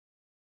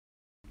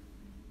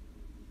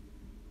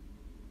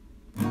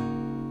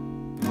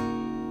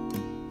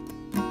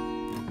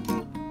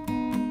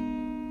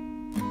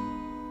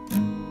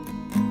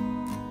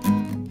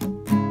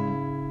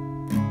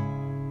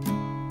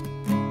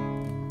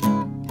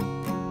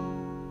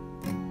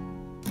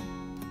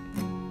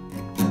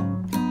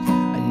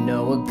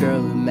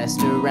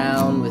messed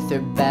around with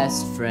her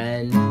best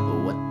friend.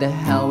 But what the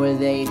hell were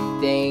they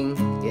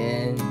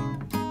thinking?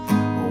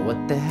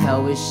 What the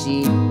hell was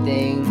she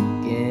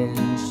thinking?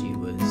 She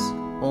was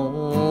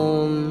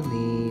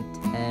only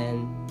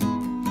 10.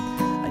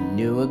 I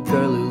knew a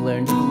girl who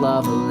learned to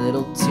love a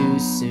little too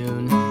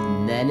soon,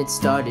 and then it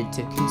started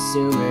to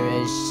consume her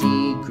as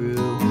she grew.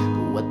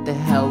 But what the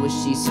hell was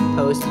she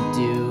supposed to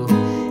do?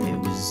 It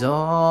was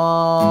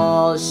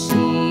all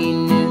she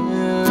knew.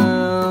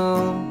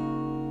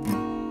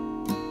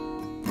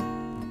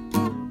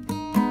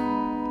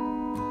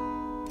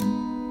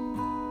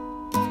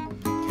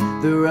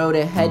 The road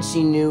ahead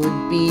she knew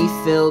would be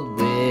filled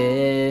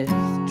with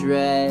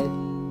dread,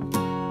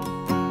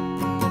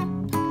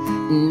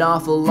 an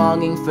awful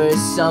longing for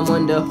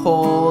someone to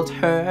hold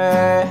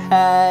her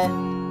head.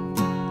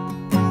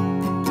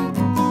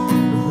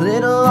 A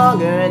little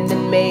longer and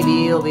then maybe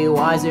you'll be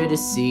wiser to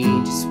see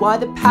just why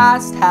the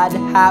past had to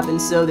happen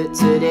so that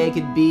today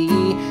could be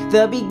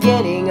the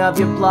beginning of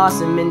your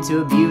blossom into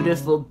a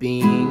beautiful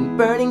being,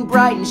 burning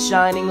bright and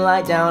shining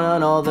light down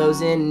on all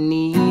those in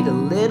need. A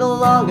little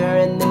longer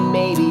and then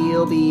maybe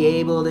you'll be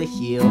able to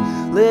heal,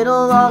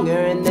 little longer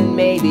and then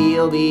maybe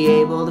you'll be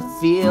able to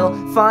feel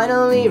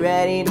finally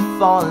ready to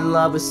fall in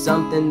love with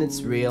something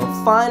that's real,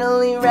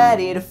 finally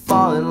ready to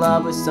fall in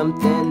love with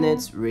something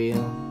that's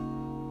real.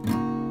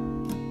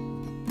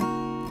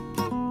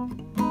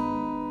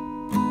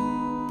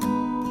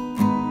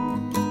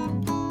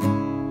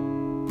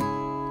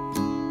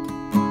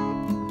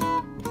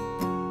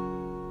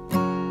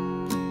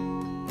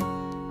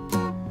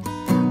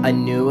 I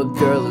knew a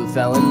girl who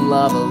fell in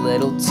love a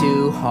little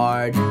too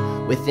hard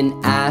with an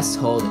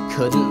asshole that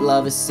couldn't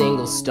love a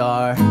single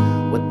star.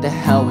 What the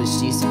hell was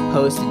she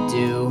supposed to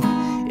do?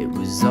 It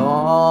was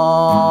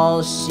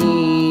all she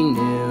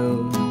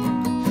knew.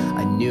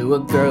 I knew a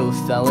girl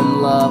who fell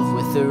in love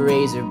with a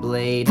razor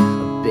blade,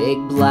 a big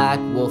black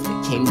wolf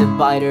that came to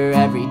bite her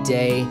every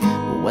day.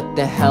 But what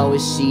the hell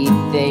was she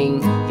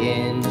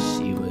thinking?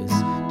 She was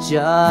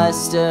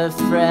just a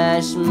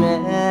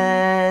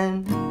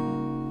freshman.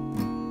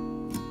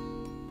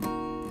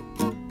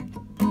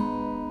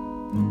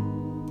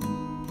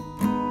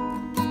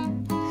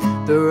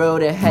 The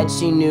road ahead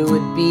she knew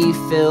would be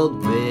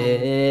filled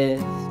with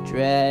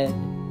dread,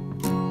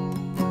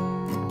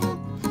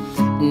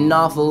 an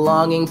awful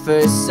longing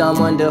for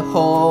someone to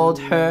hold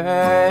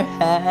her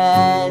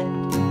head.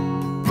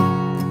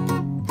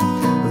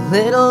 A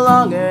little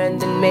longer and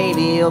then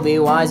maybe you'll be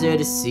wiser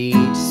to see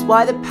just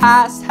why the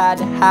past had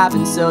to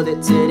happen so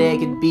that today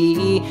could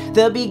be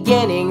the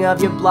beginning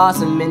of your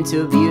blossom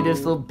into a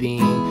beautiful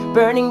being,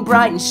 burning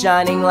bright and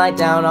shining light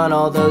down on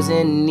all those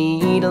in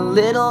need. A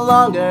little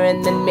longer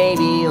and then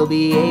maybe you'll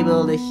be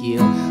able to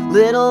heal,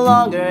 little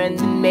longer and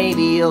then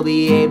maybe you'll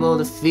be able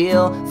to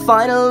feel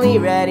finally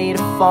ready to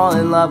fall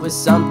in love with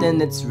something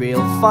that's real,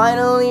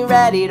 finally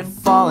ready to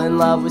fall in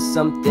love with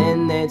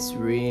something that's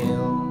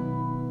real.